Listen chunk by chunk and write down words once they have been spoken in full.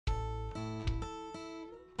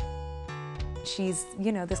She's,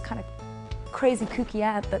 you know, this kind of crazy kooky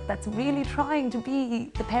aunt that's really trying to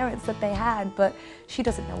be the parents that they had, but she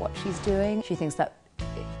doesn't know what she's doing. She thinks that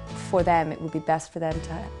for them, it would be best for them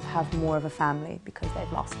to have more of a family because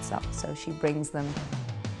they've lost some. So she brings them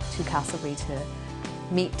to Castlereagh to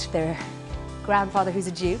meet their grandfather, who's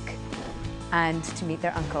a duke, and to meet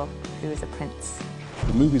their uncle, who is a prince.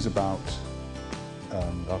 The movie's about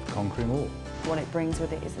conquering all. What it brings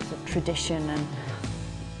with it is a sort of tradition and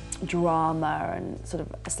drama and sort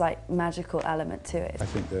of a slight magical element to it. I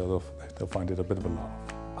think they'll find it a bit of a laugh.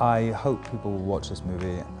 I hope people will watch this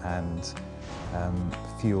movie and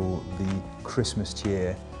feel the Christmas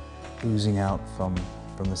cheer oozing out from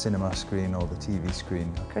the cinema screen or the TV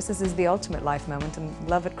screen. Christmas is the ultimate life moment, and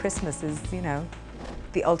love at Christmas is, you know,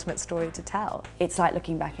 the ultimate story to tell. It's like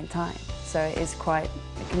looking back in time, so it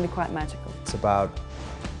can be quite magical. It's about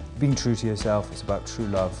being true to yourself, it's about true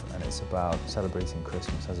love, and it's about celebrating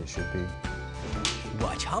Christmas as it should be.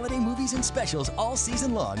 Watch holiday movies and specials all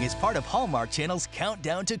season long as part of Hallmark Channel's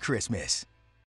Countdown to Christmas.